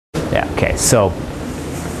Yeah, okay, so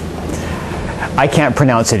I can't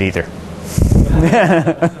pronounce it either.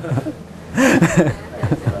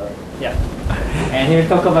 Yeah. And he'll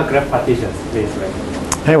talk about graph partitions, please.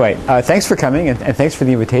 Right? Anyway, thanks for coming and thanks for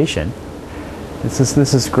the invitation.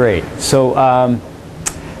 This is great. So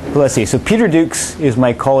let's see. So Peter Dukes is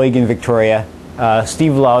my colleague in Victoria.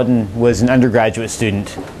 Steve Loudon was an undergraduate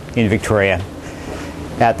student in Victoria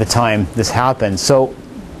at the time this happened. So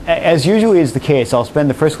as usually is the case, I'll spend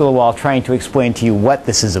the first little while trying to explain to you what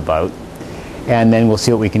this is about, and then we'll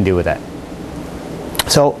see what we can do with it.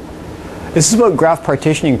 So this is about graph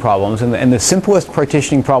partitioning problems, and the simplest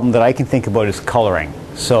partitioning problem that I can think about is coloring.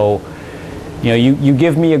 So you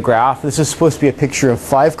give me a graph. This is supposed to be a picture of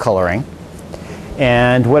 5 coloring.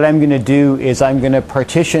 And what I'm going to do is I'm going to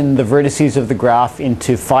partition the vertices of the graph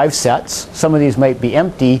into 5 sets. Some of these might be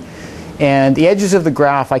empty. And the edges of the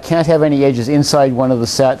graph, I can't have any edges inside one of the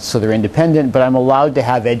sets, so they're independent, but I'm allowed to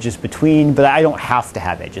have edges between, but I don't have to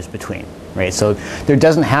have edges between, right? So there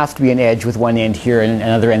doesn't have to be an edge with one end here and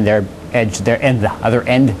another end there, edge there, and the other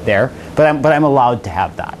end there, but I'm allowed to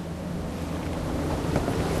have that.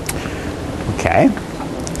 Okay,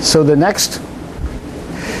 so the next,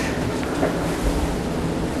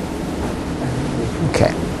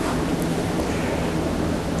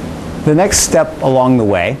 the next step along the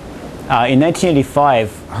way, in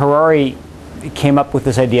 1985, Harari came up with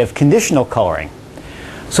this idea of conditional coloring.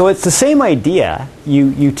 So it's the same idea.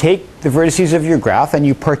 You take the vertices of your graph and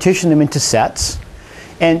you partition them into sets.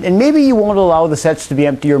 And maybe you won't allow the sets to be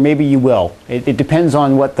empty, or maybe you will. It depends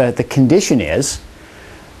on what the condition is.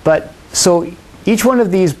 But so each one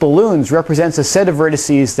of these balloons represents a set of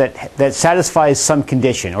vertices that satisfies some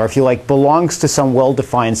condition, or if you like, belongs to some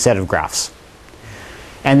well-defined set of graphs.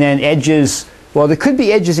 And then edges, well, there could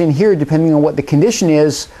be edges in here depending on what the condition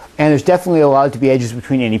is, and there's definitely allowed to be edges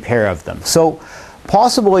between any pair of them. So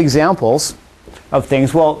possible examples of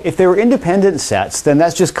things, well, if they were independent sets, then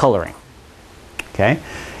that's just coloring. Okay?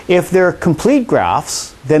 If they're complete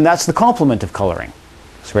graphs, then that's the complement of coloring.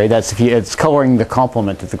 So, right, it's coloring the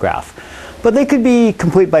complement of the graph. But they could be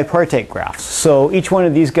complete bipartite graphs. So each one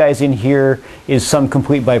of these guys in here is some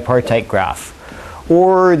complete bipartite graph.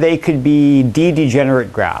 Or they could be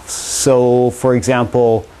D-degenerate graphs. So, for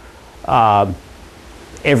example,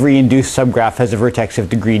 every induced subgraph has a vertex of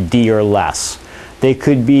degree D or less. They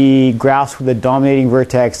could be graphs with a dominating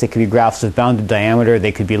vertex. They could be graphs of bounded diameter.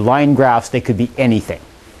 They could be line graphs. They could be anything.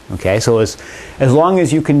 Okay, so as long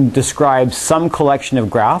as you can describe some collection of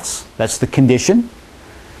graphs, that's the condition.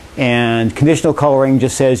 And conditional coloring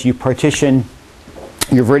just says you partition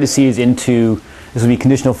your vertices into, this will be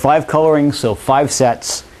conditional 5 coloring, so 5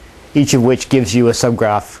 sets, each of which gives you a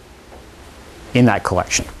subgraph in that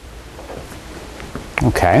collection.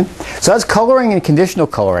 Okay, so that's coloring and conditional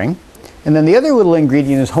coloring. And then the other little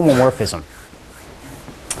ingredient is homomorphism.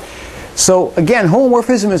 So again,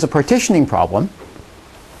 homomorphism is a partitioning problem.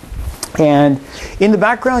 And in the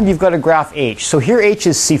background, you've got a graph H. So here H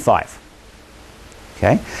is C5.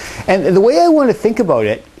 Okay? And the way I want to think about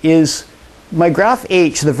it is my graph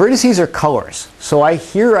H, the vertices are colors. So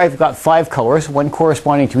here I've got 5 colors, one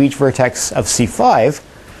corresponding to each vertex of C5.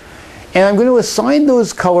 And I'm going to assign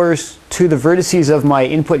those colors to the vertices of my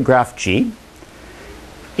input graph G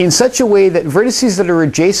in such a way that vertices that are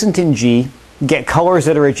adjacent in G get colors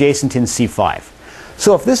that are adjacent in C5.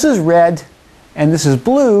 So if this is red and this is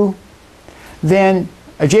blue, then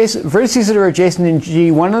vertices that are adjacent in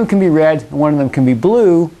G, one of them can be red and one of them can be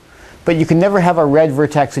blue, but you can never have a red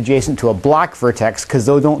vertex adjacent to a black vertex because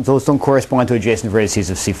those don't correspond to adjacent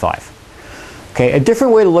vertices of C5. Okay, a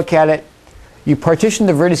different way to look at it, you partition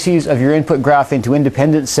the vertices of your input graph into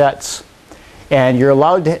independent sets, and you're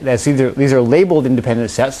allowed to, these are labeled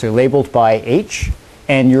independent sets, they're labeled by H,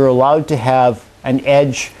 and you're allowed to have an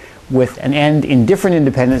edge with an end in different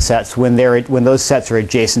independent sets when those sets are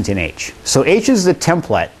adjacent in H. So H is the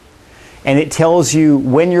template, and it tells you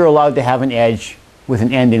when you're allowed to have an edge with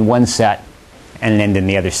an end in one set and an end in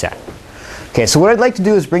the other set. Okay, so what I'd like to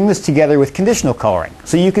do is bring this together with conditional coloring.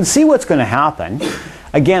 So you can see what's going to happen.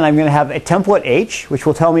 Again, I'm going to have a template H, which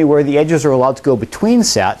will tell me where the edges are allowed to go between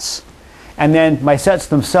sets, and then my sets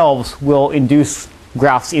themselves will induce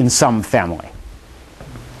graphs in some family.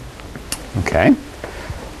 Okay.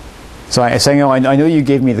 So I know you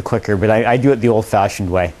gave me the clicker, but I do it the old-fashioned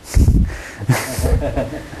way.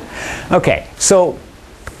 Okay, so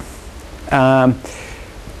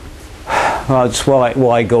just while I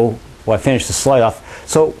finish the slide off.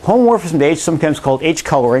 So homomorphism to H, sometimes called H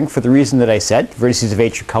coloring for the reason that I said. Vertices of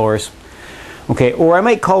H are colors. Okay, or I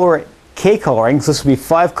might color it K coloring. So this will be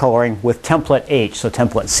 5 coloring with template H, so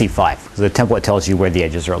template C5, because the template tells you where the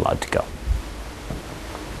edges are allowed to go.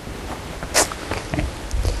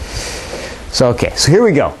 So okay, so here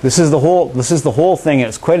we go. This is the whole thing, and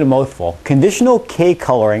it's quite a mouthful. Conditional K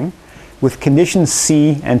coloring with condition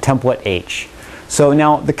C and template H. So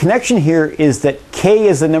now the connection here is that K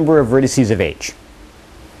is the number of vertices of H.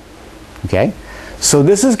 Okay? So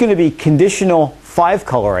this is going to be conditional 5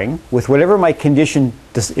 coloring with whatever my condition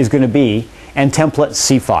is going to be and template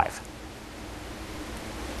C5.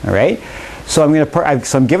 All right? So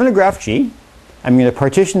I'm given a graph G. I'm going to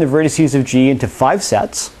partition the vertices of G into 5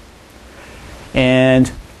 sets.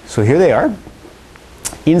 And so here they are.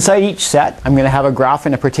 Inside each set, I'm going to have a graph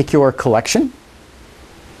in a particular collection.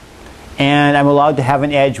 And I'm allowed to have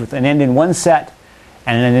an edge with an end in one set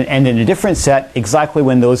and an end in a different set exactly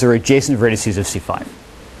when those are adjacent vertices of C5.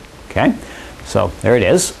 Okay? So there it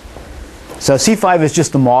is. So C5 is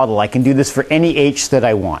just the model. I can do this for any H that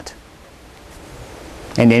I want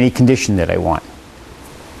and any condition that I want.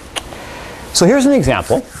 So here's an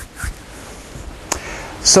example.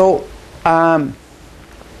 So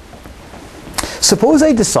suppose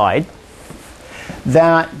I decide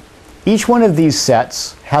that each one of these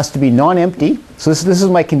sets has to be non-empty. So this is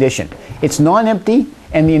my condition. It's non-empty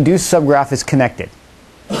and the induced subgraph is connected.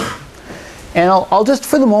 And I'll just,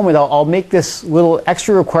 for the moment, I'll make this little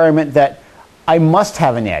extra requirement that I must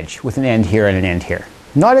have an edge with an end here and an end here.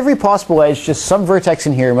 Not every possible edge, just some vertex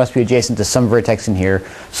in here must be adjacent to some vertex in here,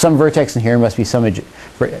 some vertex in here must be adjacent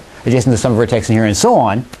to some vertex in here, and so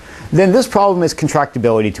on. Then this problem is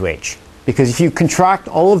contractibility to H. Because if you contract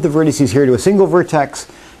all of the vertices here to a single vertex,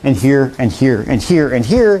 and here, and here, and here, and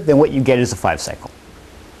here, then what you get is a 5 cycle.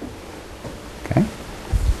 Okay?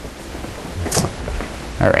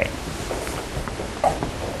 All right.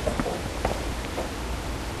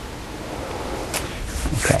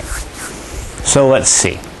 Okay. So let's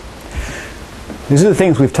see. These are the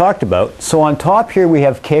things we've talked about. So on top here we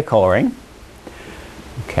have K coloring.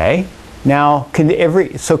 Okay. Now,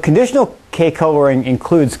 conditional K coloring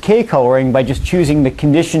includes K coloring by just choosing the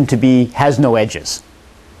condition to be has no edges.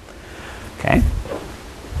 Okay.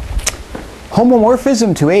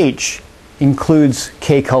 Homomorphism to H includes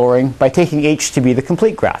K coloring by taking H to be the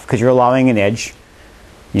complete graph because you're allowing an edge,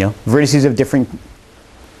 vertices of different.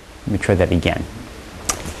 Let me try that again.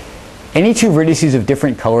 Any two vertices of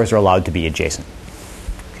different colors are allowed to be adjacent.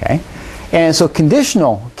 Okay. And so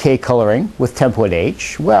conditional K coloring with template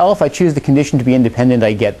H, well, if I choose the condition to be independent,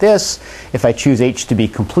 I get this. If I choose H to be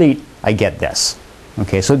complete, I get this.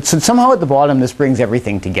 Okay, so somehow at the bottom this brings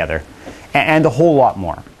everything together and a whole lot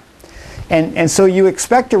more. And so you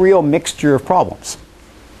expect a real mixture of problems.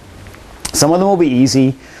 Some of them will be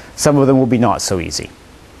easy, some of them will be not so easy.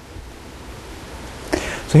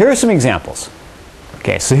 So here are some examples.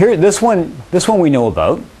 Okay, so here this one we know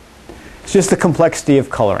about. It's just the complexity of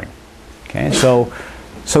coloring. Okay, so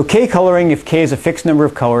K coloring, if K is a fixed number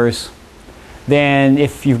of colors, then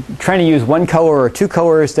if you're trying to use one color or two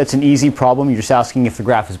colors, that's an easy problem. You're just asking if the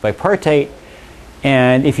graph is bipartite.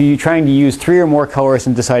 And if you're trying to use 3 or more colors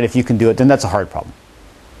and decide if you can do it, then that's a hard problem.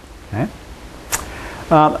 Okay?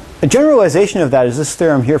 A generalization of that is this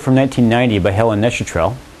theorem here from 1990 by Hell and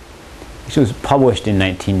Nechatrel. This was published in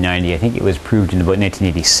 1990. I think it was proved in about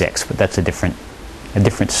 1986, but that's a different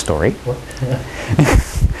story.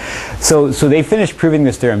 So they finished proving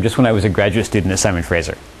this theorem just when I was a graduate student at Simon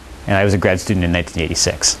Fraser, and I was a grad student in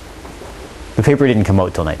 1986. The paper didn't come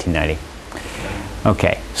out till 1990.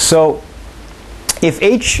 Okay, so if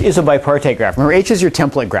H is a bipartite graph, remember H is your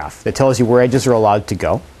template graph that tells you where edges are allowed to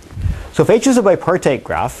go. So if H is a bipartite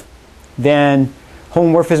graph, then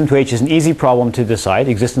homomorphism to H is an easy problem to decide,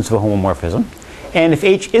 existence of a homomorphism. And if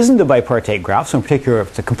H isn't a bipartite graph, so in particular if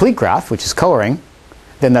it's a complete graph, which is coloring,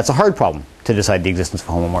 then that's a hard problem to decide the existence of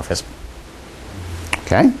a homomorphism.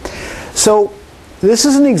 Okay? So this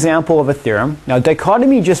is an example of a theorem. Now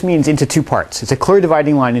dichotomy just means into 2 parts. It's a clear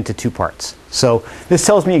dividing line into 2 parts. So this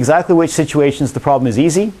tells me exactly which situations the problem is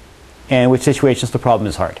easy and which situations the problem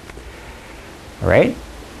is hard. All right?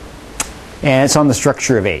 And it's on the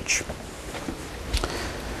structure of H.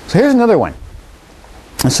 So here's another one.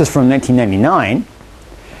 This is from 1999.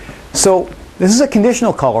 So this is a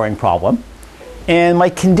conditional coloring problem. And my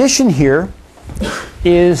condition here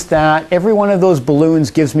is that every one of those balloons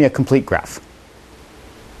gives me a complete graph.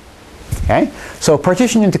 Okay? So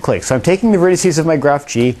partition into cliques. So I'm taking the vertices of my graph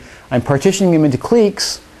G, I'm partitioning them into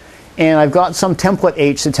cliques, and I've got some template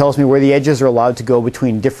H that tells me where the edges are allowed to go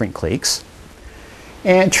between different cliques.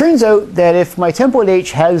 And it turns out that if my template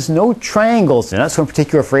H has no triangles in it, so in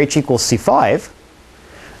particular for H equals C5,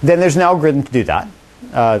 then there's an algorithm to do that,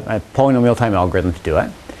 a polynomial time algorithm to do it.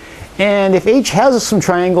 And if H has some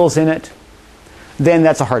triangles in it, then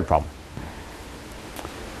that's a hard problem.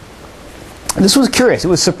 And this was curious.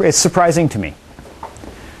 It's surprising to me.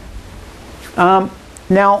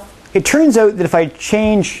 Now, it turns out that if I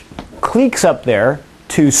change cliques up there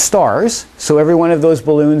to stars, so every one of those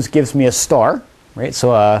balloons gives me a star, right?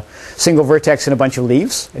 So a single vertex and a bunch of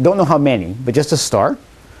leaves. I don't know how many, but just a star.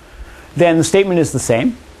 Then the statement is the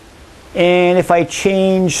same. And if I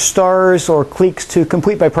change stars or cliques to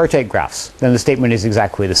complete bipartite graphs, then the statement is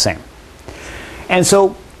exactly the same. And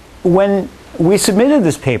so when we submitted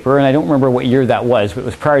this paper, and I don't remember what year that was, but it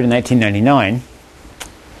was prior to 1999,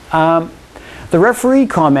 the referee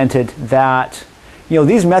commented that, you know,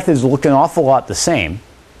 these methods look an awful lot the same,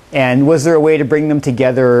 and was there a way to bring them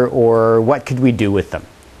together, or what could we do with them?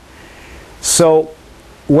 So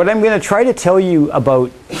what I'm going to try to tell you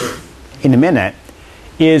about in a minute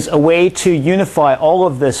is a way to unify all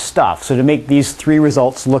of this stuff, so to make these three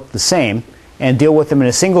results look the same and deal with them in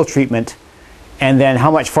a single treatment, and then how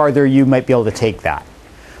much farther you might be able to take that.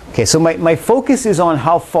 Okay, so my focus is on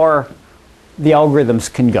how far the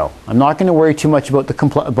algorithms can go. I'm not going to worry too much about the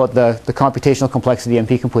computational complexity and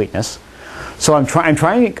p-completeness. So I'm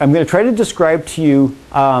going to try to describe to you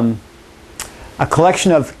a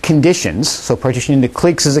collection of conditions, so partition into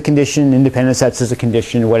cliques is a condition, independent sets is a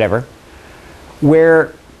condition, whatever,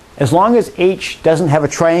 where as long as H doesn't have a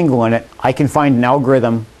triangle in it, I can find an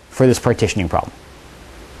algorithm for this partitioning problem.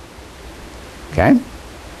 Okay?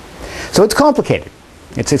 So it's complicated.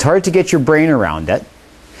 It's hard to get your brain around it.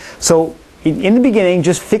 So in the beginning,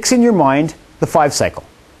 just fix in your mind the 5 cycle.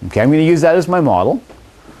 Okay, I'm going to use that as my model.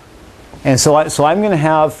 And so I'm going to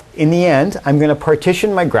have, in the end, I'm going to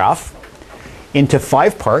partition my graph into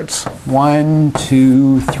 5 parts. 1,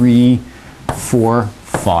 2, 3, 4,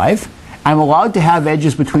 5. I'm allowed to have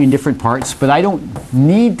edges between different parts, but I don't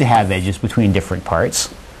need to have edges between different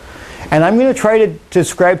parts. And I'm going to try to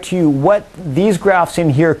describe to you what these graphs in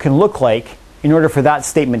here can look like in order for that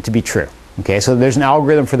statement to be true. Okay, so there's an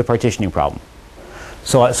algorithm for the partitioning problem.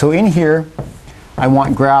 So in here, I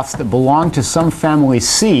want graphs that belong to some family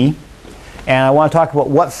C, and I want to talk about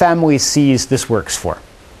what family C's this works for.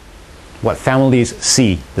 What families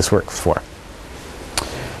C this works for.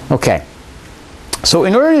 Okay, so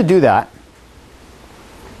in order to do that,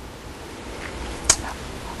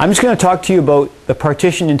 I'm just going to talk to you about the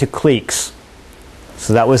partition into cliques.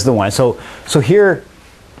 So that was the one. So here,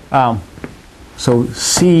 so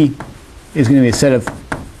C is going to be a set of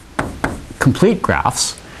complete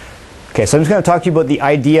graphs. Okay, so I'm just going to talk to you about the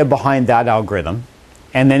idea behind that algorithm,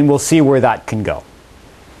 and then we'll see where that can go.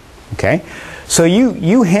 Okay, so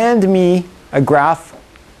you hand me a graph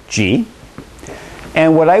G,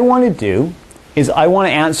 and what I want to do is I want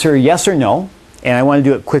to answer yes or no, and I want to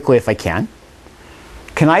do it quickly if I can.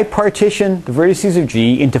 Can I partition the vertices of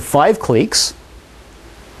G into 5 cliques?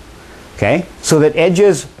 Okay, so that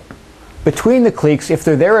edges between the cliques, if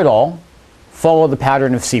they're there at all, follow the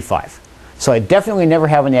pattern of C5. So I definitely never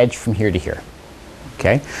have an edge from here to here.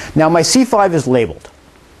 Okay, now my C5 is labeled.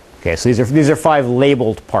 Okay, so these are 5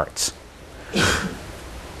 labeled parts.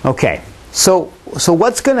 Okay, so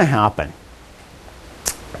what's going to happen?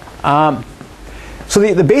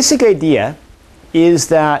 So the basic idea is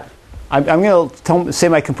that I'm going to say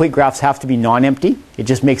my complete graphs have to be non-empty. It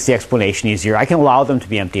just makes the explanation easier. I can allow them to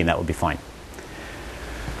be empty, and that would be fine.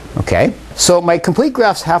 Okay, so my complete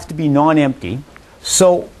graphs have to be non-empty.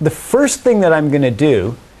 So the first thing that I'm going to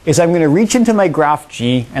do is I'm going to reach into my graph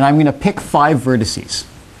G, and I'm going to pick 5 vertices.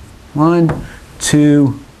 1,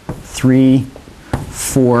 2, 3,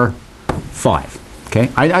 4, 5. Okay,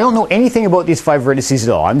 I don't know anything about these 5 vertices at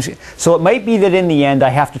all. So it might be that in the end I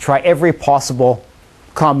have to try every possible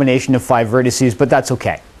combination of 5 vertices, but that's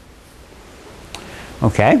okay.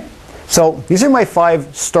 Okay, so these are my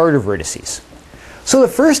 5 starter vertices. So the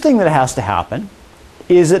first thing that has to happen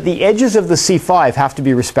is that the edges of the C5 have to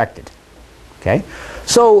be respected. Okay,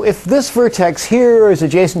 so if this vertex here is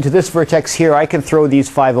adjacent to this vertex here, I can throw these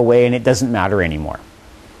 5 away and it doesn't matter anymore.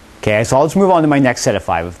 Okay, so I'll just move on to my next set of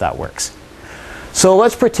 5 if that works. So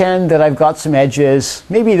let's pretend that I've got some edges.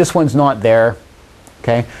 Maybe this one's not there.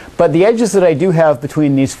 Okay, but the edges that I do have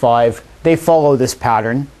between these 5, they follow this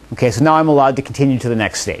pattern. Okay, so now I'm allowed to continue to the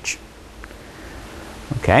next stage.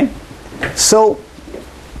 Okay, so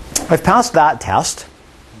I've passed that test.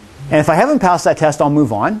 And if I haven't passed that test, I'll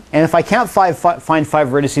move on. And if I can't find 5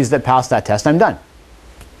 vertices that pass that test, I'm done.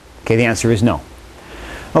 Okay, the answer is no.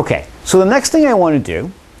 Okay, so the next thing I want to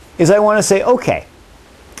do is I want to say, okay,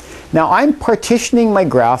 now I'm partitioning my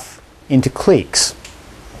graph into cliques.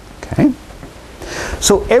 Okay,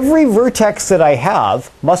 so every vertex that I have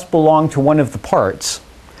must belong to one of the parts.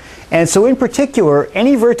 And so in particular,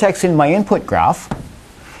 any vertex in my input graph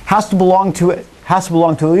has to belong to at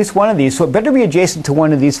least one of these, so it better be adjacent to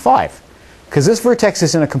one of these 5, because this vertex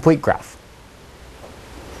is in a complete graph.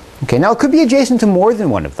 Okay, now it could be adjacent to more than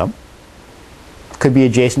one of them. It could be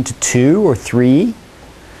adjacent to 2 or 3.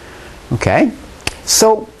 Okay,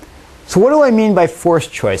 so what do I mean by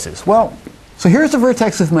forced choices? Well, so here's the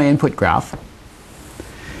vertex of my input graph.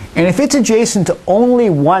 And if it's adjacent to only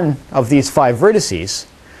one of these 5 vertices,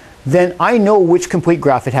 then I know which complete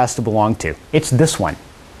graph it has to belong to. It's this one.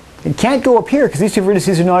 It can't go up here because these 2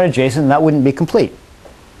 vertices are not adjacent and that wouldn't be complete.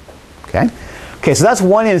 Okay? Okay, so that's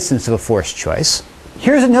one instance of a forced choice.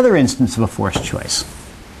 Here's another instance of a forced choice.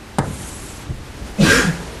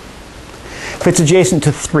 If it's adjacent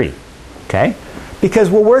to 3. Okay? Because,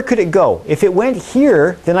 well, where could it go? If it went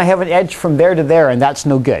here, then I have an edge from there to there, and that's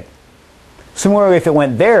no good. Similarly, if it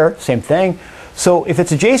went there, same thing. So if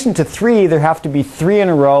it's adjacent to 3, there have to be 3 in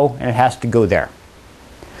a row, and it has to go there.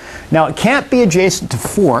 Now, it can't be adjacent to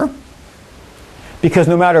 4, because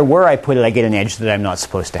no matter where I put it, I get an edge that I'm not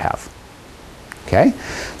supposed to have. Okay?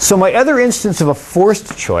 So my other instance of a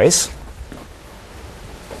forced choice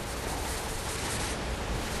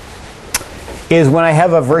is when I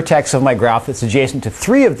have a vertex of my graph that's adjacent to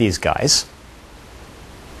 3 of these guys.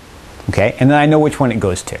 Okay? And then I know which one it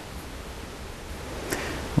goes to.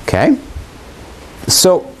 Okay?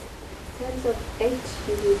 So, in terms of H,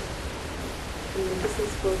 you would, this is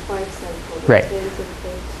for 5 samples. right. In terms of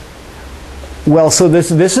H. Well, so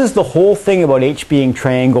this is the whole thing about H being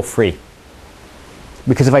triangle free.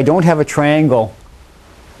 Because if I don't have a triangle,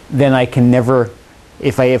 then I can never,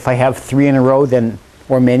 if I have 3 in a row, then,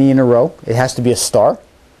 or many in a row, it has to be a star.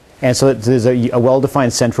 And so there's a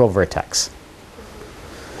well-defined central vertex.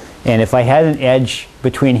 And if I had an edge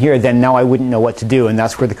between here, then now I wouldn't know what to do, and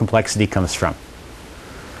that's where the complexity comes from.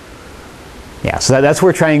 Yeah, so that's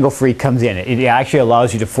where triangle free comes in. It actually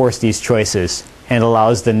allows you to force these choices, and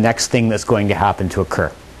allows the next thing that's going to happen to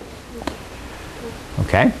occur.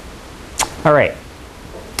 Okay? All right.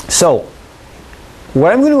 So,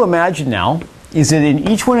 what I'm going to imagine now is that in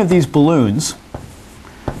each one of these balloons,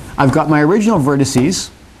 I've got my original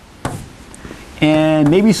vertices,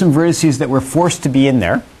 and maybe some vertices that were forced to be in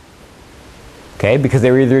there. Okay, because they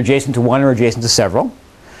were either adjacent to one or adjacent to several.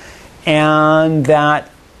 And that,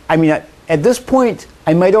 I mean, at this point,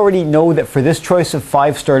 I might already know that for this choice of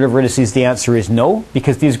 5 starter vertices, the answer is no,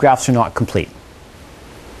 because these graphs are not complete.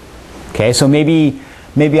 Okay, so maybe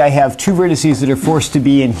I have 2 vertices that are forced to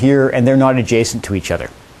be in here, and they're not adjacent to each other.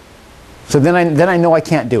 So then I know I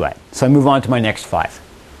can't do it. So I move on to my next 5.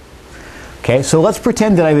 Okay, so let's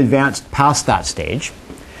pretend that I've advanced past that stage.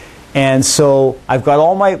 And so I've got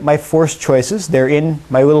all my forced choices. They're in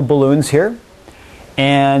my little balloons here.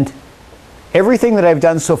 And everything that I've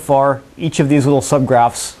done so far, each of these little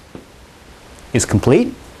subgraphs is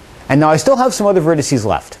complete. And now I still have some other vertices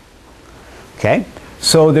left. Okay?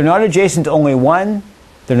 So they're not adjacent to only 1.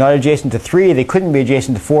 They're not adjacent to 3. They couldn't be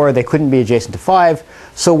adjacent to 4. They couldn't be adjacent to 5.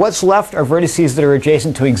 So what's left are vertices that are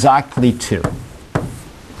adjacent to exactly 2.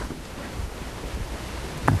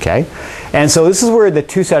 Okay? And so this is where the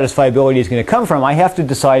 2 satisfiability is going to come from. I have to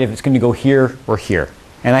decide if it's going to go here or here.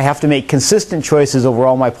 And I have to make consistent choices over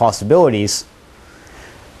all my possibilities.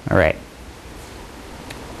 All right.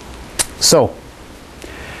 So,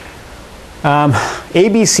 A,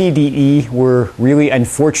 B, C, D, E were really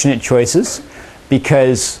unfortunate choices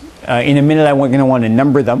because in a minute I'm going to want to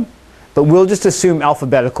number them. But we'll just assume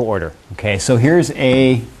alphabetical order. Okay, so here's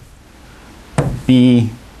A,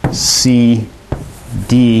 B, C,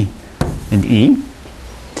 D, and E.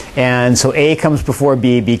 And so A comes before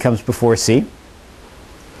B, B comes before C.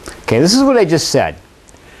 Okay, this is what I just said.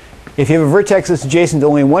 If you have a vertex that's adjacent to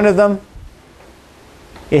only one of them,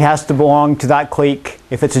 it has to belong to that clique.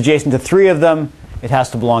 If it's adjacent to 3 of them, it has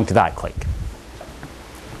to belong to that clique.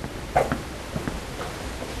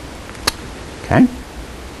 Okay?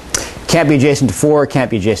 Can't be adjacent to 4, can't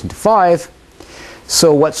be adjacent to 5.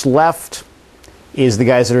 So what's left is the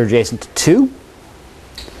guys that are adjacent to 2.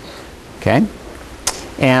 Okay?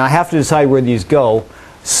 And I have to decide where these go.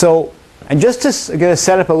 So, and just to going to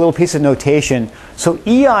set up a little piece of notation, so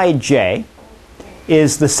EIJ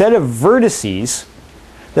is the set of vertices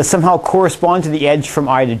that somehow correspond to the edge from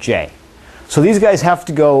I to J. So these guys have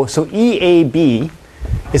to go, so EAB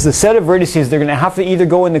is the set of vertices they're going to have to either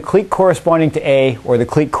go in the clique corresponding to A or the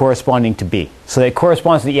clique corresponding to B. So it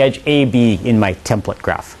corresponds to the edge AB in my template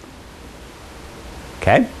graph.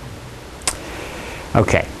 Okay?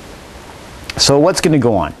 Okay. So what's going to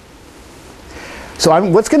go on? So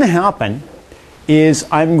what's going to happen is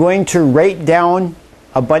I'm going to write down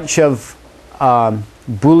a bunch of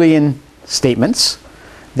Boolean statements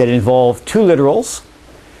that involve 2 literals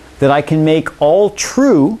that I can make all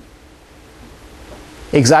true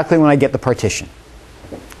exactly when I get the partition.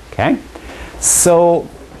 Okay? So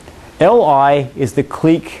Li is the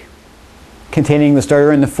clique containing the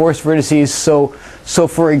starter and the forced vertices. So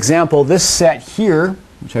for example, this set here,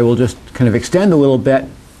 which I will just kind of extend a little bit,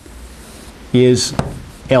 is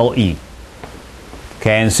LE.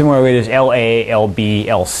 Okay, and similarly there's LA, LB,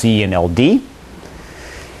 LC, and LD.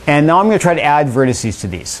 And now I'm going to try to add vertices to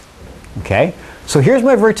these. Okay, so here's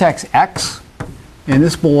my vertex X, and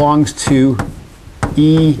this belongs to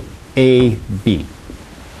EAB.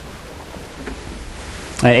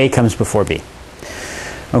 And A comes before B.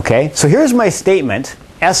 Okay, so here's my statement.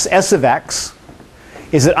 S of X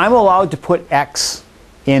is that I'm allowed to put X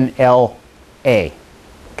in LA.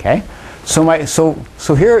 Okay, so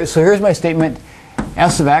here's my statement.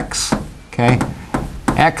 S of X, okay,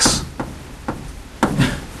 X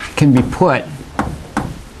can be put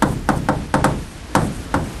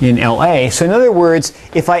in LA. So in other words,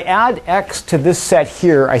 if I add X to this set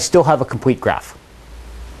here, I still have a complete graph.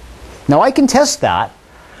 Now I can test that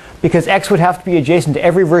because X would have to be adjacent to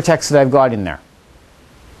every vertex that I've got in there.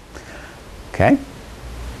 Okay?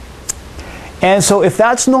 And so if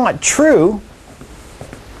that's not true,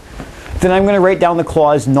 then I'm going to write down the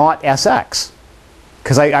clause not SX,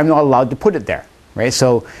 because I'm not allowed to put it there, right?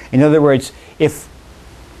 So in other words, if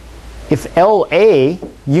LA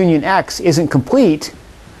union X isn't complete,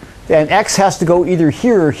 then X has to go either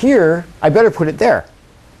here or here. I better put it there.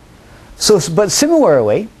 But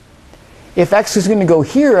similarly, if X is going to go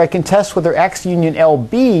here, I can test whether X union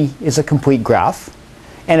LB is a complete graph.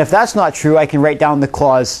 And if that's not true, I can write down the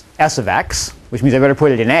clause S of X, which means I better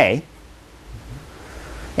put it in A.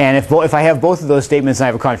 And if I have both of those statements, then I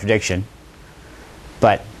have a contradiction.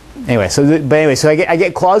 But anyway, so I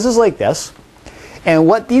get clauses like this. And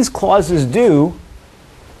what these clauses do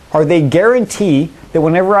are they guarantee that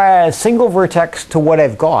whenever I add a single vertex to what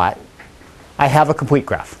I've got, I have a complete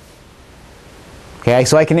graph. Okay,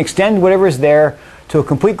 so I can extend whatever's there to a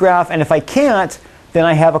complete graph, and if I can't, then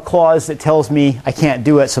I have a clause that tells me I can't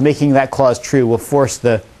do it, so making that clause true will force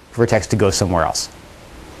the vertex to go somewhere else.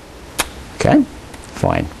 Okay,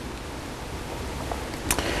 fine.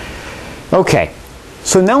 Okay,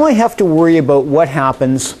 so now I have to worry about what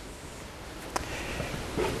happens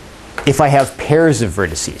if I have pairs of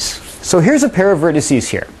vertices. So here's a pair of vertices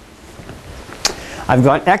here. I've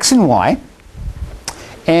got X and Y,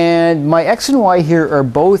 and my X and Y here are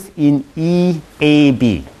both in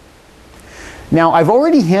EAB. Now I've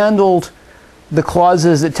already handled the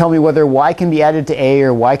clauses that tell me whether Y can be added to A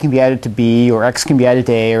or Y can be added to B, or X can be added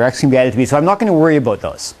to A or X can be added to B, so I'm not going to worry about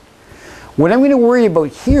those. What I'm going to worry about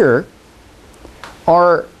here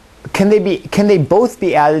are, can they both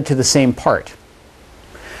be added to the same part?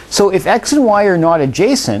 So if X and Y are not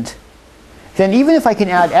adjacent, then even if I can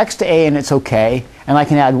add X to A and it's okay, and I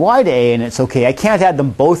can add Y to A and it's okay, I can't add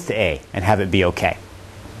them both to A and have it be okay.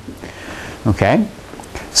 Okay?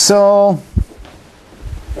 So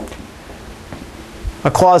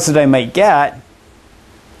a clause that I might get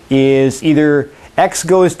is either X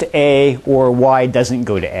goes to A or Y doesn't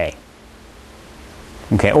go to A.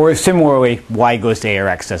 Okay, or similarly, Y goes to A or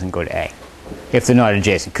X doesn't go to A if they're not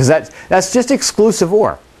adjacent, because that's just exclusive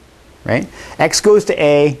or, right? X goes to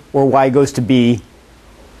A or Y goes to B.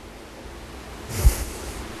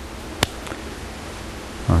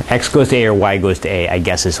 Or X goes to A or Y goes to A, I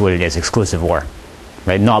guess is what it is, exclusive or,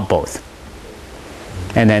 right? Not both.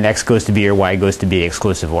 And then X goes to B or Y goes to B,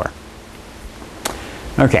 exclusive or.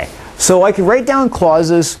 Okay, so I can write down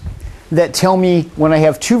clauses that tell me when I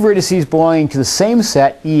have two vertices belonging to the same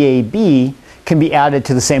set, EAB, can be added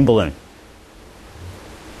to the same balloon.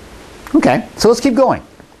 Okay, so let's keep going.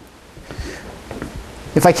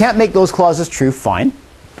 If I can't make those clauses true, fine.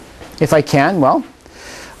 If I can, well,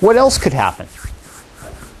 what else could happen?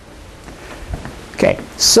 Okay,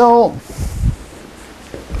 so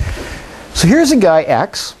here's a guy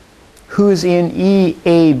X who's in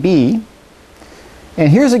EAB, and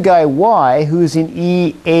here's a guy Y who's in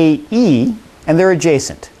EAE, and they're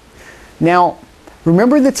adjacent. Now,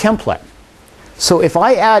 remember the template. So if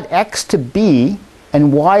I add X to B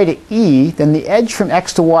and Y to E, then the edge from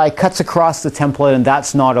X to Y cuts across the template, and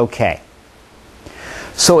that's not okay.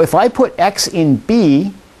 So if I put X in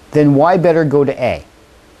B, then Y better go to A.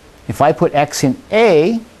 If I put X in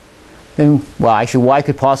A, then, well, actually Y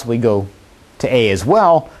could possibly go to A as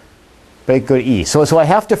well, but it could go to E. So I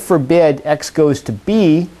have to forbid X goes to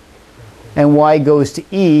B and Y goes to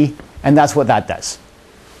E, and that's what that does.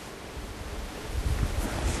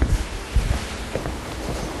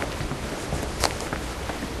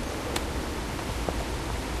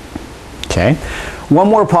 Okay. One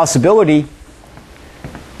more possibility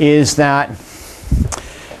is that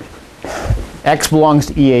X belongs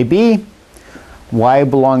to EAB, Y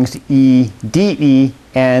belongs to EDE,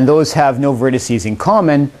 and those have no vertices in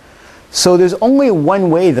common. So there's only one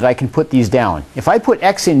way that I can put these down. If I put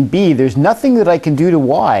x in B, there's nothing that I can do to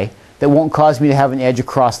y that won't cause me to have an edge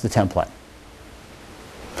across the template.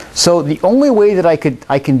 So the only way that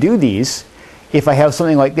I can do these, if I have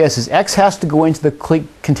something like this, is x has to go into the cleat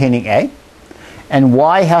containing A, and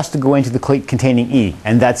y has to go into the cleat containing E,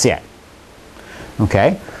 and that's it.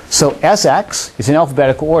 Okay? So Sx is in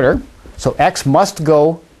alphabetical order, so x must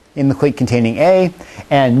go in the cleat containing A,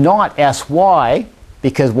 and not Sy,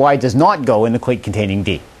 because y does not go in the cleat containing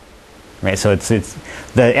D. Right? So it's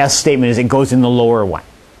the S statement is it goes in the lower one.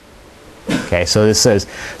 Okay, so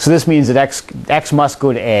this means that x must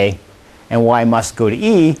go to A and y must go to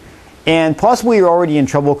E, and possibly you're already in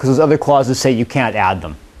trouble because those other clauses say you can't add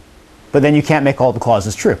them. But then you can't make all the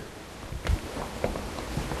clauses true.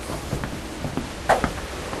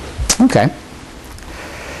 Okay.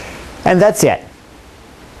 And that's it.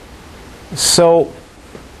 So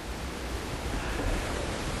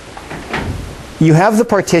you have the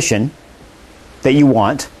partition that you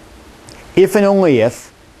want. If and only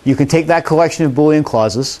if you can take that collection of Boolean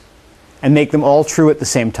clauses and make them all true at the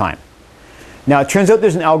same time. Now it turns out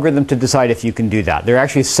there's an algorithm to decide if you can do that. There are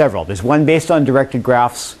actually several. There's one based on directed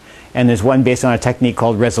graphs, and there's one based on a technique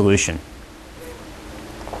called resolution.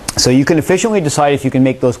 So you can efficiently decide if you can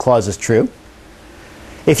make those clauses true.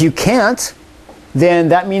 If you can't, then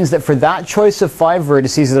that means that for that choice of 5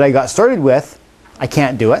 vertices that I got started with, I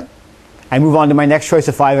can't do it. I move on to my next choice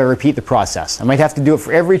of 5, I repeat the process. I might have to do it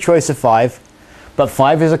for every choice of 5, but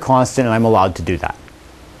 5 is a constant and I'm allowed to do that.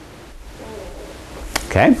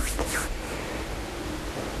 Okay?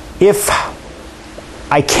 If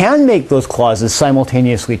I can make those clauses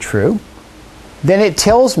simultaneously true, then it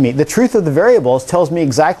tells me, the truth of the variables tells me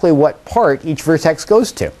exactly what part each vertex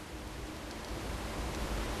goes to.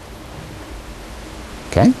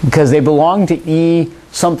 Okay? Because they belong to E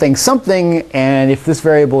something something, and if this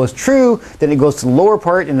variable is true, then it goes to the lower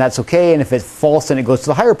part, and that's okay, and if it's false, then it goes to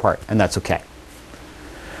the higher part, and that's okay.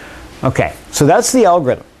 Okay, so that's the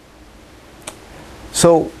algorithm.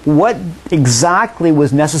 So what exactly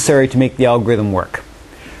was necessary to make the algorithm work?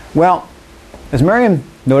 Well, as Miriam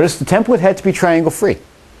noticed, the template had to be triangle free.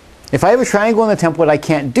 If I have a triangle in the template, I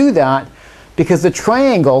can't do that because the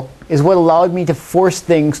triangle is what allowed me to force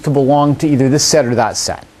things to belong to either this set or that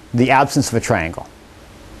set, the absence of a triangle.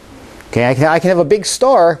 Okay, I can have a big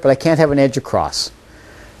star, but I can't have an edge across.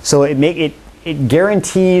 So it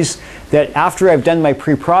guarantees that after I've done my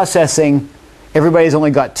pre-processing, everybody's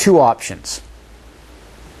only got 2 options.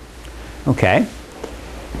 Okay.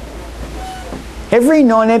 Every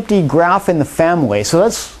non-empty graph in the family,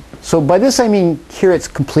 so by this I mean here it's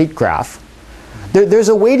complete graph. There's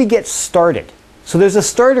a way to get started. So there's a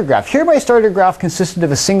starter graph. Here my starter graph consisted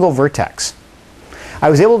of a single vertex. I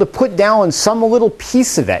was able to put down some little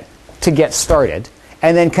piece of it to get started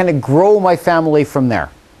and then kind of grow my family from there.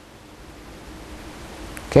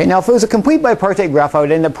 Okay, now if it was a complete bipartite graph, I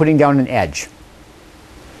would end up putting down an edge.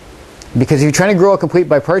 Because if you're trying to grow a complete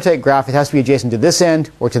bipartite graph, it has to be adjacent to this end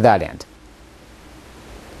or to that end.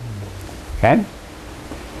 Okay?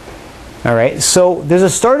 All right, so there's a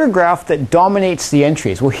starter graph that dominates the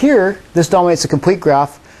entries. Well here, this dominates a complete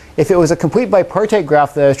graph. If it was a complete bipartite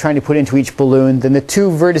graph that I was trying to put into each balloon, then the 2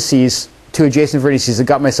 vertices, 2 adjacent vertices that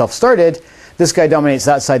got myself started, this guy dominates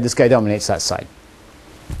that side, this guy dominates that side.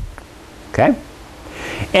 Okay?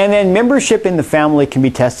 And then membership in the family can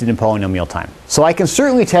be tested in polynomial time. So I can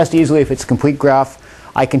certainly test easily if it's a complete graph.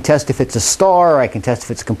 I can test if it's a star. I can test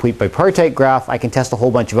if it's a complete bipartite graph. I can test a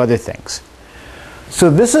whole bunch of other things. So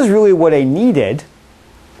this is really what I needed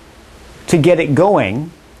to get it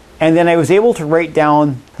going. And then I was able to write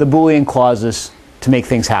down the Boolean clauses to make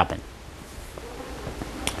things happen.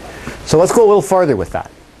 So let's go a little farther with that.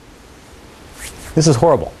 This is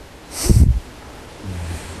horrible.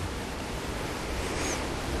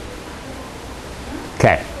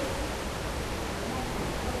 Okay.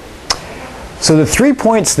 So the 3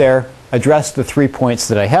 points there address the 3 points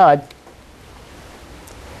that I had.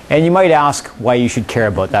 And you might ask why you should care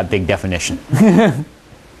about that big definition.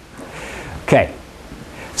 Okay.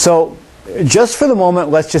 So just for the moment,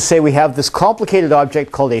 let's just say we have this complicated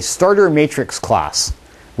object called a starter matrix class,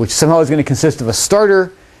 which somehow is going to consist of a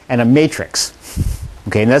starter and a matrix.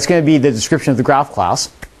 Okay, and that's going to be the description of the graph class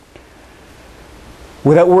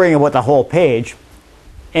without worrying about the whole page.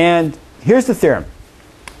 And here's the theorem.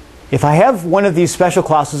 If I have one of these special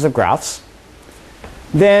classes of graphs,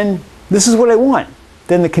 then this is what I want.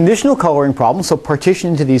 Then the conditional coloring problem, so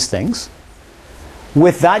partition into these things,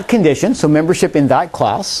 with that condition, so membership in that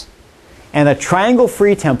class, and a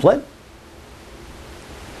triangle-free template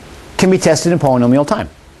can be tested in polynomial time.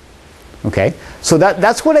 Okay, so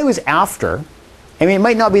that's what I was after, I mean, it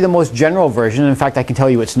might not be the most general version. In fact, I can tell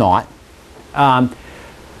you it's not.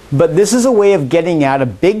 But this is a way of getting at a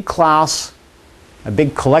big class, a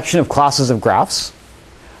big collection of classes of graphs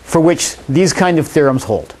for which these kind of theorems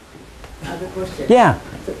hold. Another question. Yeah.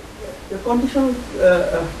 The condition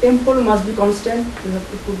temple must be constant. You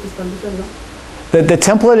have to put this condition, no? The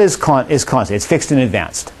template is constant. It's fixed and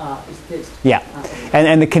advanced. It's fixed. Yeah.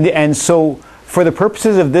 Okay. And so for the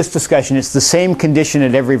purposes of this discussion, it's the same condition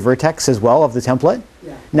at every vertex as well of the template.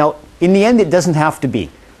 Yeah. Now, in the end, it doesn't have to be.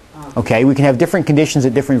 Okay, we can have different conditions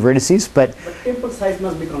at different vertices, but temple size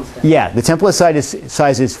must be constant. yeah, the template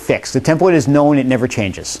size is fixed. The template is known; it never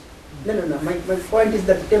changes. No. My point is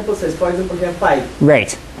that the temple size, for example, you have 5.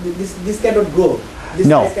 Right. This cannot grow. This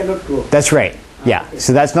No. size cannot grow. That's right. Yeah. Okay.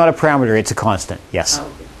 So that's not a parameter; it's a constant. Yes. Okay.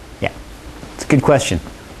 Yeah. It's a good question.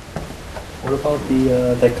 What about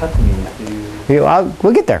the dichotomy?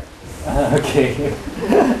 We'll get there. Okay. Is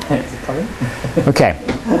it coming? Okay.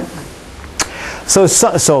 So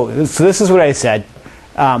this is what I said.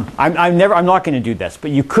 I'm not going to do this,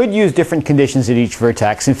 but you could use different conditions at each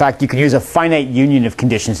vertex. In fact, you could use a finite union of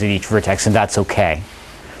conditions at each vertex, and that's okay.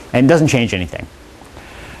 And it doesn't change anything.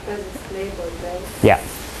 Because it's labeled, right? Yeah.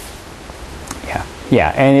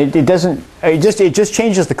 Yeah, and it doesn't. It just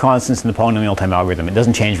changes the constants in the polynomial time algorithm. It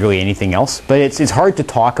doesn't change really anything else. But it's hard to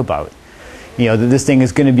talk about. You know, that this thing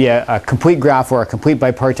is going to be a complete graph or a complete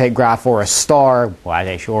bipartite graph or a star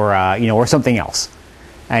lattice or or something else.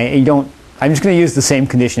 I'm just going to use the same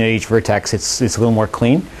condition at each vertex. It's a little more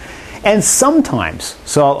clean. And sometimes,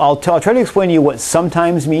 so I'll try to explain to you what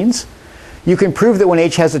sometimes means. You can prove that when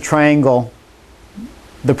H has a triangle,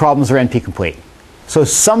 the problems are NP complete. So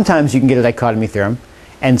sometimes you can get a dichotomy theorem,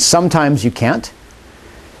 and sometimes you can't.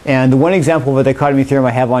 And the one example of a dichotomy theorem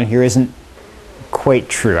I have on here isn't quite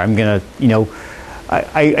true. I'm gonna,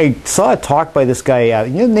 I saw a talk by this guy,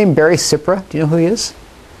 named Barry Cipra. Do you know who he is?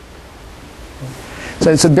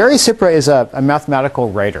 So Barry Cipra is a mathematical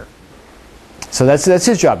writer. So that's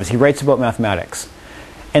his job, is he writes about mathematics.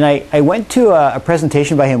 And I went to a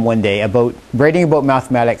presentation by him one day about writing about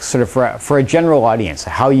mathematics sort of for a general audience,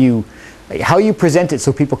 how you present it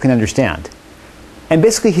so people can understand. And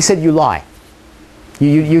basically he said you lie.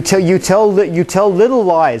 You tell little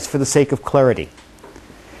lies for the sake of clarity.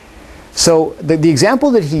 So the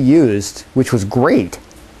example that he used, which was great,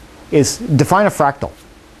 is define a fractal.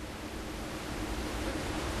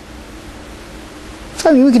 So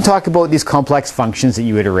I mean, we can talk about these complex functions that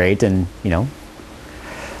you iterate, and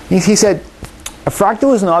he said a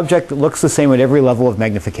fractal is an object that looks the same at every level of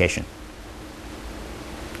magnification,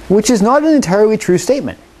 which is not an entirely true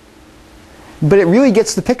statement, but it really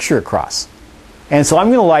gets the picture across. And so I'm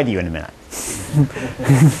going to lie to you in a minute.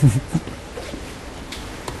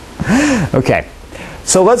 Okay,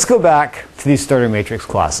 so let's go back to these starter matrix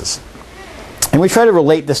classes. And we try to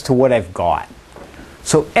relate this to what I've got.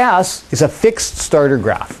 So S is a fixed starter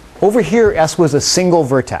graph. Over here, S was a single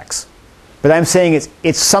vertex. But I'm saying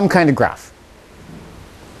it's some kind of graph.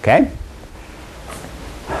 Okay?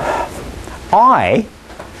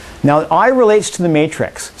 Now I relates to the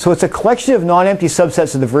matrix. So it's a collection of non-empty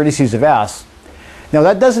subsets of the vertices of S. Now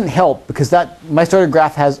that doesn't help because my starter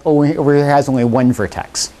graph over here has only one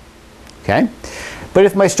vertex. Okay? But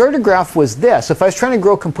if my starter graph was this, if I was trying to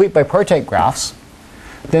grow complete bipartite graphs,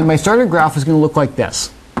 then my starter graph is going to look like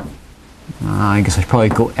this. I guess I should probably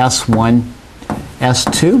go S1,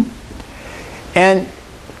 S2. And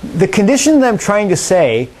the condition that I'm trying to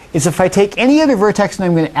say is if I take any other vertex and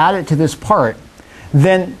I'm going to add it to this part,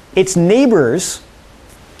 then its neighbors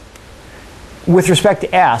with respect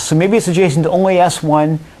to S, so maybe it's adjacent to only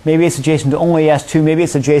S1, maybe it's adjacent to only S2, maybe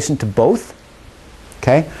it's adjacent to both.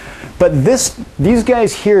 Okay? But these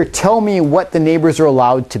guys here tell me what the neighbors are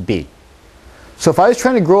allowed to be. So if I was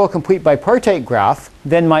trying to grow a complete bipartite graph,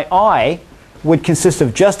 then my I would consist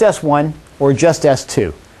of just S1 or just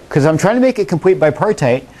S2. Because if I'm trying to make it complete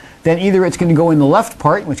bipartite, then either it's going to go in the left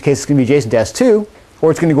part, in which case it's going to be adjacent to S2, or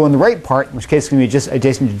it's going to go in the right part, in which case it's going to be just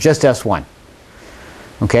adjacent to just S1.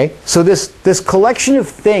 Okay? So this collection of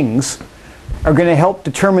things are going to help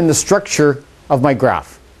determine the structure of my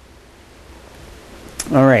graph.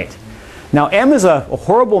 All right. Now M is a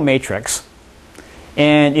horrible matrix,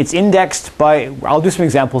 and it's indexed by, I'll do some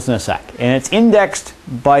examples in a sec, and it's indexed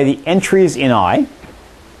by the entries in I.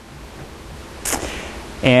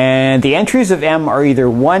 And the entries of M are either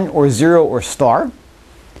 1 or 0 or star.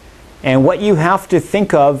 And what you have to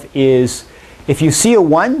think of is if you see a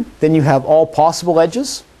 1, then you have all possible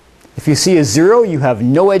edges. If you see a 0, you have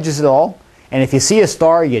no edges at all. And if you see a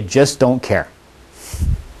star, you just don't care.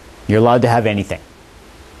 You're allowed to have anything.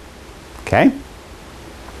 Okay?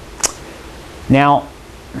 Now,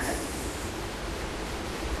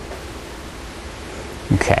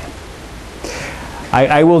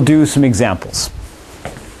 I will do some examples.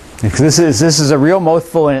 Because this is a real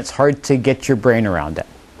mouthful and it's hard to get your brain around it.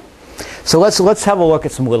 So let's have a look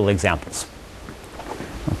at some little examples.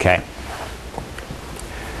 Okay.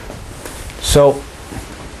 So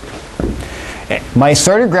my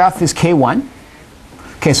starter graph is K1.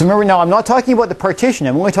 Okay, so remember now I'm not talking about the partition,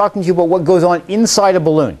 I'm only talking to you about what goes on inside a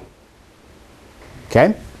balloon.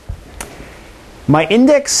 Okay? My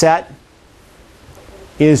index set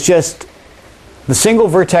is just the single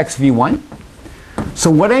vertex V1.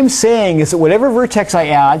 So what I'm saying is that whatever vertex I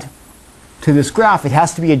add to this graph, it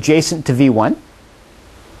has to be adjacent to V1.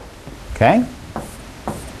 Okay?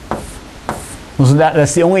 So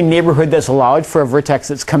that's the only neighborhood that's allowed for a vertex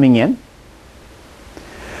that's coming in.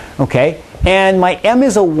 Okay? And my M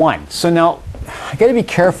is a 1. So now, I got to be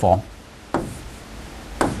careful.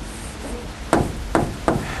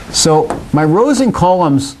 So my rows and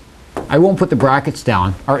columns, I won't put the brackets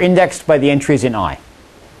down, are indexed by the entries in I.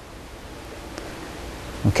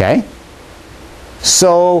 Okay?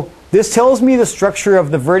 So this tells me the structure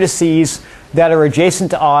of the vertices that are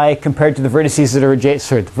adjacent to I compared to the vertices that are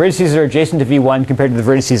adjacent to V1 compared to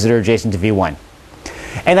the vertices that are adjacent to V1.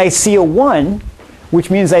 And I see a 1,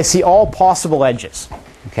 which means I see all possible edges.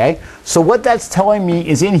 Okay? So what that's telling me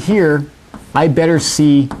is in here, I better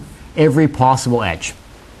see every possible edge.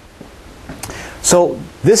 So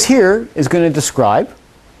this here is going to describe,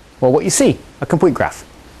 well, what you see, a complete graph.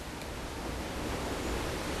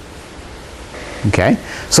 Okay,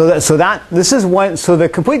 so this is one. So the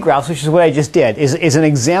complete graphs, which is what I just did, is an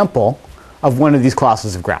example of one of these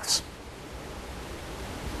classes of graphs.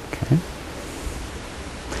 Okay.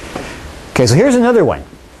 Okay, so here's another one.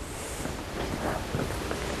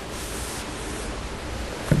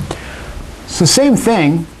 So same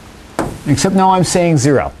thing, except now I'm saying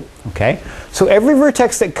 0. Okay, so every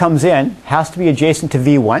vertex that comes in has to be adjacent to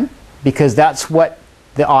V1 because that's what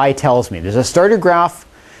the I tells me. There's a starter graph.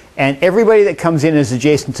 And everybody that comes in is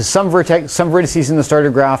adjacent to some vertices in the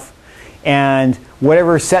starter graph, and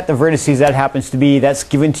whatever set the vertices that happens to be, that's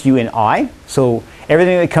given to you in I. So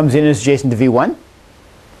everything that comes in is adjacent to V1.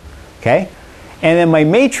 Okay, and then my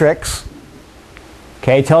matrix,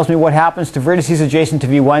 okay, tells me what happens to vertices adjacent to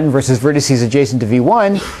V1 versus vertices adjacent to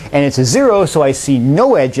V1, and it's a 0, so I see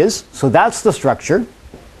no edges. So that's the structure,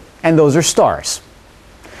 and those are stars.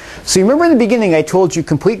 So you remember in the beginning I told you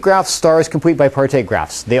complete graphs, stars, complete bipartite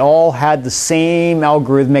graphs. They all had the same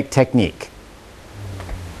algorithmic technique.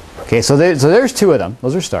 Okay, so there's 2 of them.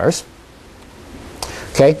 Those are stars.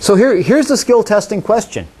 Okay, so here's the skill testing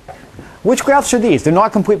question. Which graphs are these? They're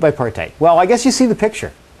not complete bipartite. Well, I guess you see the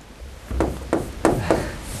picture.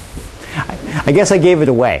 I guess I gave it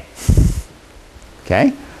away.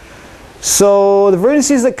 Okay? So the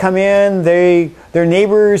vertices that come in, their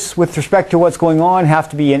neighbors with respect to what's going on have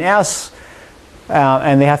to be in S,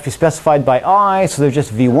 and they have to be specified by I, so they're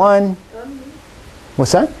just V1.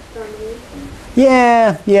 What's that?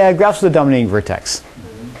 Yeah, graphs with a dominating vertex.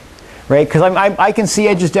 Right? Because I can see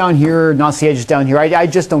edges down here, not see edges down here. I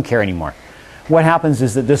just don't care anymore. What happens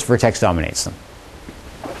is that this vertex dominates them.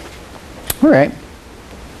 All right.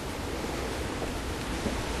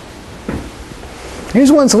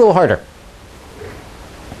 Here's one that's a little harder.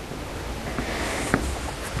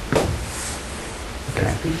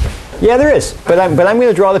 Yeah, there is, but I'm going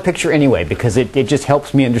to draw the picture anyway because it just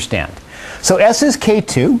helps me understand. So S is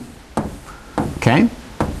K2, okay?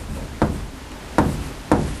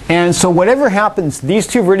 And so whatever happens, these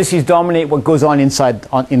 2 vertices dominate what goes on inside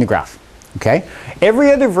in the graph, okay?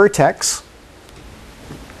 Every other vertex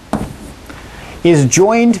is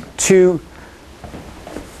joined to,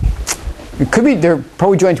 it could be they're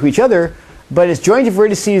probably joined to each other, but it's joined to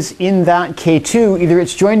vertices in that K2. Either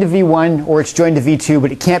it's joined to V1 or it's joined to V2,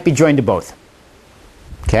 but it can't be joined to both.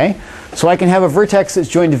 Okay? So I can have a vertex that's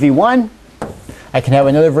joined to V1. I can have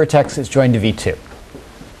another vertex that's joined to V2.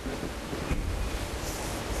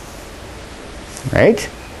 Right?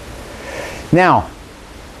 Now,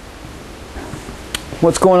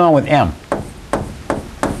 what's going on with M?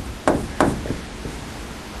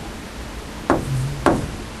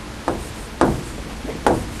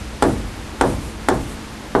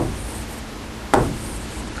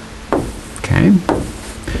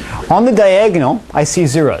 On the diagonal, I see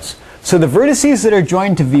zeros. So the vertices that are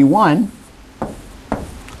joined to V1,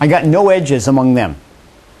 I got no edges among them.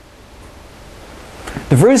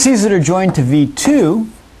 The vertices that are joined to V2,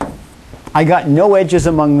 I got no edges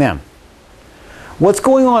among them. What's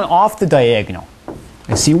going on off the diagonal?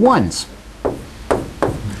 I see 1s.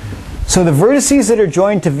 So the vertices that are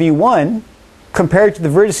joined to V1, compared to the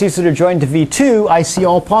vertices that are joined to V2, I see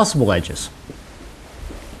all possible edges.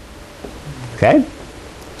 Okay?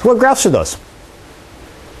 So what graphs are those?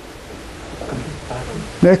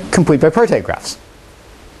 They're complete bipartite graphs.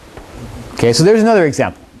 Okay, so there's another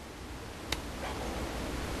example.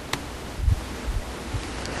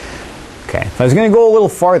 Okay, if I was going to go a little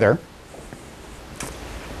farther,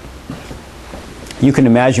 you can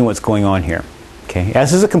imagine what's going on here. Okay,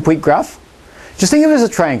 S is a complete graph. Just think of it as a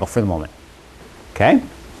triangle for the moment. Okay?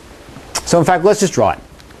 So in fact, let's just draw it.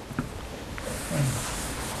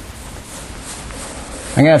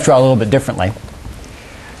 I'm going to have to draw a little bit differently.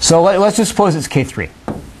 So let's just suppose it's K3.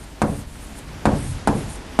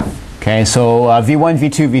 Okay, so V1,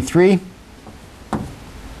 V2, V3.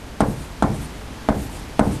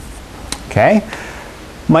 Okay.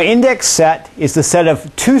 My index set is the set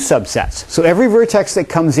of two subsets. So every vertex that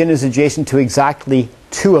comes in is adjacent to exactly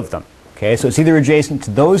two of them. Okay, so it's either adjacent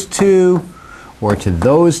to those two, or to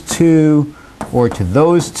those two, or to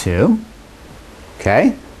those two.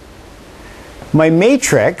 Okay. My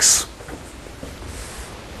matrix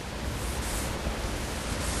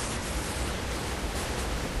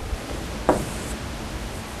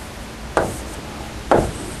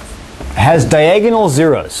has diagonal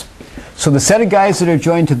zeros. So the set of guys that are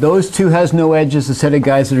joined to those two has no edges, the set of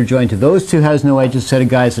guys that are joined to those two has no edges, the set of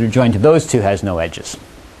guys that are joined to those two has no edges.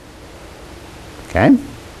 Okay? And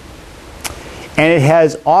it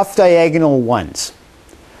has off-diagonal ones.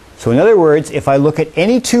 So in other words, if I look at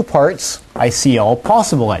any two parts, I see all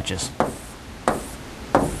possible edges.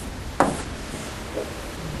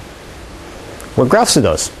 What graphs are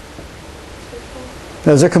those?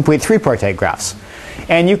 Those are complete three-partite graphs.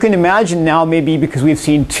 And you can imagine now, maybe because we've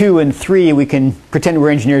seen 2 and 3, we can pretend we're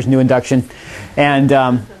engineers in new induction. And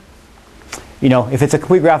you know, if it's a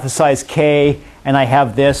complete graph of size k, and I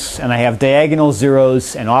have this, and I have diagonal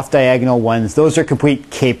zeros and off-diagonal ones, those are complete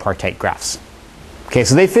k-partite graphs. Okay,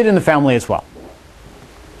 so they fit in the family as well.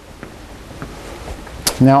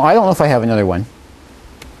 Now, I don't know if I have another one.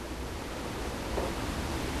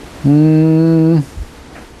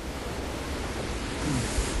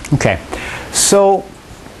 Okay, so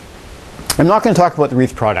I'm not going to talk about the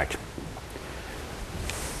Reith product,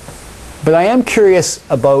 but I am curious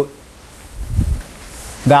about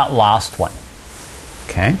that last one.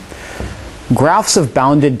 Okay, graphs of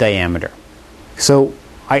bounded diameter. So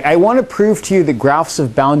I want to prove to you that graphs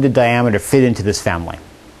of bounded diameter fit into this family.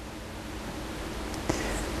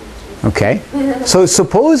 Okay, so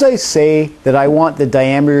suppose I say that I want the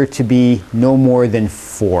diameter to be no more than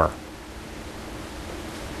 4.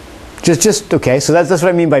 Okay, so that's what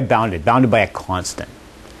I mean by bounded by a constant.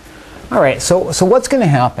 All right, so what's going to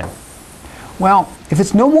happen? Well, if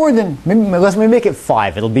it's no more than, let's make it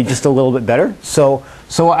 5. It'll be just a little bit better. So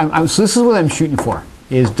this is what I'm shooting for,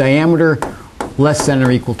 is diameter less than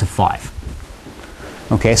or equal to 5.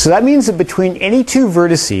 Okay, so that means that between any two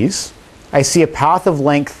vertices, I see a path of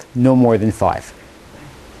length no more than 5.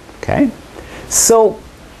 Okay, so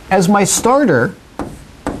as my starter,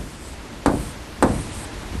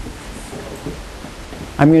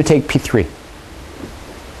 I'm going to take P3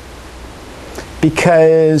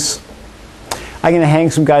 because I'm going to hang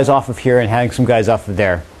some guys off of here and hang some guys off of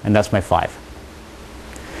there, and that's my 5.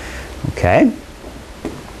 Okay.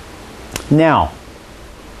 Now,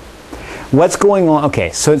 what's going on?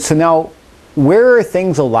 Okay, so now, where are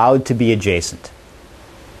things allowed to be adjacent?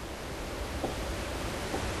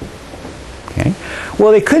 Okay.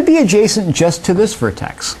 Well, they could be adjacent just to this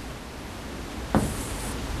vertex,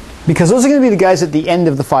 because those are going to be the guys at the end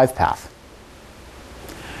of the 5 path.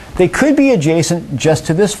 They could be adjacent just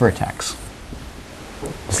to this vertex.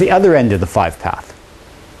 It's the other end of the 5 path.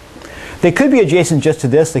 They could be adjacent just to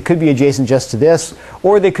this, they could be adjacent just to this,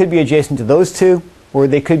 or they could be adjacent to those two, or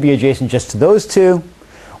they could be adjacent just to those two,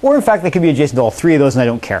 or in fact they could be adjacent to all 3 of those and I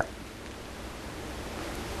don't care.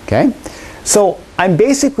 Okay? So I'm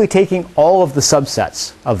basically taking all of the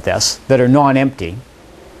subsets of this that are non-empty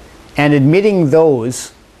and admitting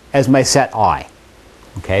those as my set I.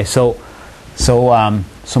 Okay, so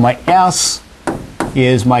my S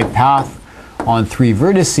is my path on 3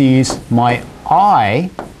 vertices. My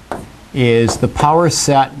I is the power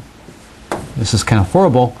set, this is kind of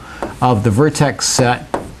horrible, of the vertex set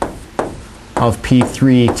of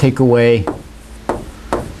P3, take away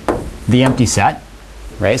the empty set,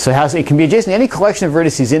 right? So it can be adjacent to any collection of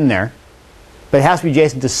vertices in there, but it has to be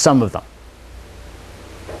adjacent to some of them,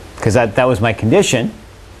 because that was my condition.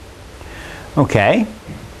 Okay,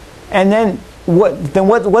 and then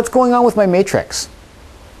what's going on with my matrix?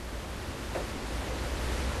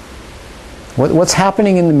 What's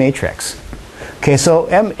happening in the matrix? Okay, so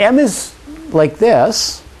M is like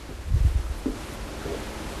this.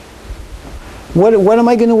 What am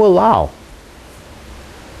I going to allow?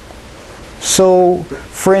 So,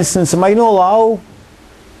 for instance, am I going to allow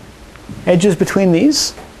edges between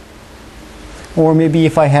these. Or maybe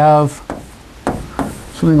if I have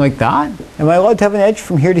something like that. Am I allowed to have an edge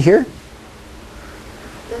from here to here?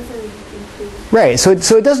 Doesn't increase. Right, so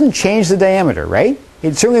it doesn't change the diameter, right?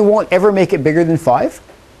 It certainly won't ever make it bigger than 5.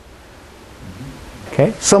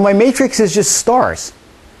 Okay, so my matrix is just stars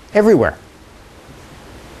everywhere.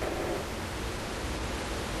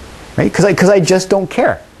 Right, because I just don't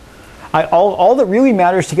care. All that really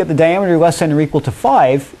matters to get the diameter less than or equal to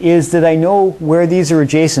 5 is that I know where these are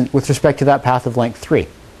adjacent with respect to that path of length 3.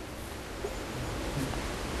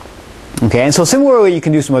 Okay, and so similarly you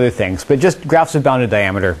can do some other things, but just graphs of bounded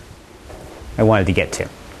diameter I wanted to get to.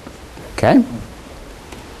 Okay?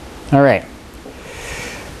 All right.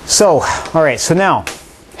 So now,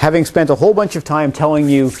 having spent a whole bunch of time telling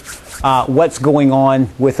you what's going on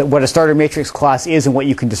with what a starter matrix class is and what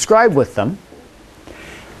you can describe with them.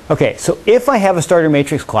 Okay, so if I have a starter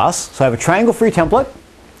matrix class, so I have a triangle-free template,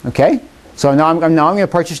 okay? So now I'm going to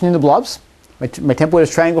partition into blobs. My template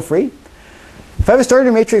is triangle-free. If I have a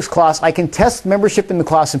starter matrix class, I can test membership in the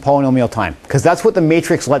class in polynomial time, because that's what the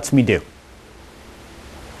matrix lets me do.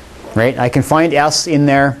 Right? I can find S in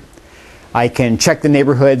there. I can check the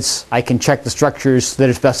neighborhoods. I can check the structures that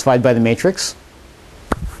are specified by the matrix.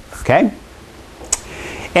 Okay?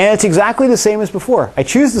 And it's exactly the same as before. I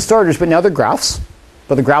choose the starters, but now they're graphs.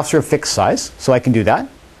 But the graphs are of fixed size, so I can do that.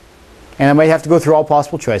 And I might have to go through all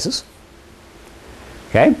possible choices.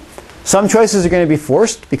 Okay? Some choices are going to be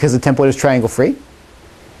forced because the template is triangle free.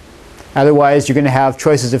 Otherwise, you're going to have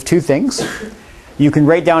choices of two things. You can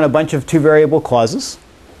write down a bunch of two variable clauses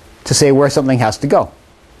to say where something has to go.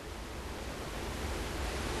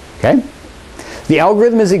 Okay? The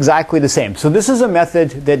algorithm is exactly the same. So this is a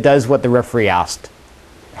method that does what the referee asked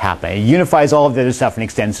happen. It unifies all of the other stuff and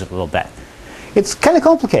extends it a little bit. It's kind of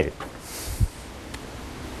complicated.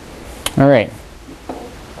 All right.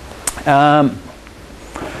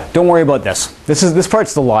 Don't worry about this. This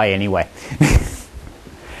part's the lie anyway.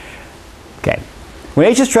 Okay. When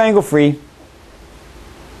H is triangle free,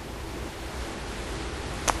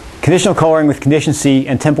 conditional coloring with condition C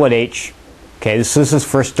and template H. Okay, this is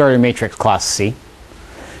for starter matrix class C.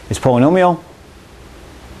 Is polynomial.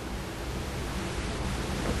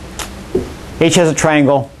 H has a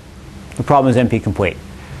triangle. The problem is NP complete.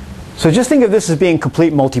 So just think of this as being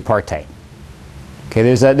complete multipartite. Okay,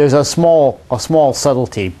 there's a small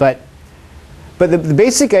subtlety, but the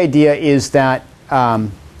basic idea is that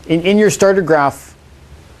in your starter graph,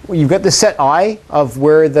 you've got the set I of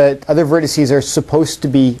where the other vertices are supposed to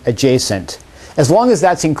be adjacent. As long as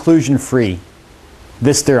that's inclusion free,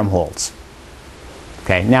 this theorem holds.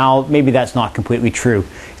 Okay, now maybe that's not completely true.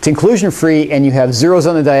 It's inclusion free and you have zeros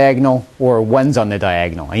on the diagonal or ones on the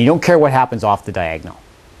diagonal, and you don't care what happens off the diagonal.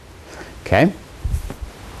 Okay?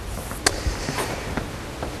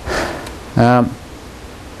 But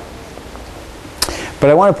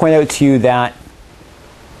I want to point out to you that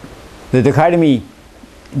the dichotomy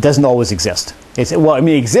doesn't always exist. It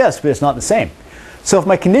exists, but it's not the same. So if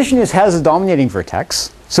my condition has a dominating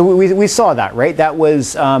vertex, so we saw that, right? That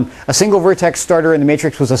was a single vertex starter and the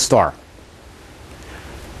matrix was a star.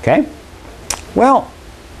 Okay? Well,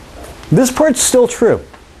 this part's still true.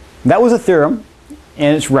 That was a theorem,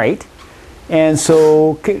 and it's right. And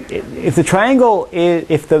so if the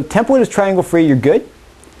template is triangle free, you're good.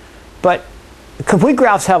 But complete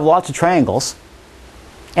graphs have lots of triangles,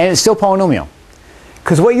 and it's still polynomial.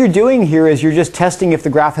 Because what you're doing here is you're just testing if the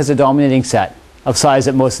graph has a dominating set of size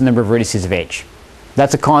at most the number of vertices of H.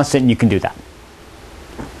 That's a constant, and you can do that.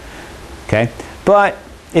 Okay? But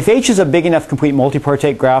if H is a big enough complete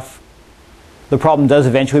multipartite graph, the problem does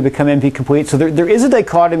eventually become NP complete. So there is a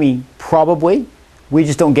dichotomy, probably. We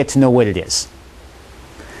just don't get to know what it is.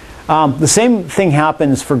 The same thing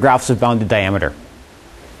happens for graphs of bounded diameter.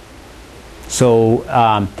 So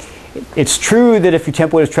it's true that if your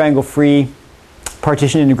template is triangle free,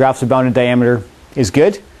 partition into graphs of bounded diameter is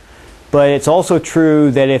good. But it's also true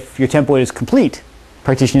that if your template is complete,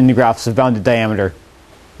 partition into graphs of bounded diameter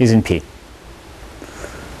is in P.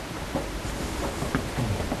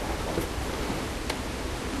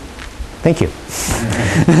 Thank you.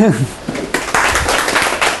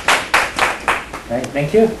 Right,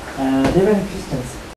 thank you. Do you have any questions?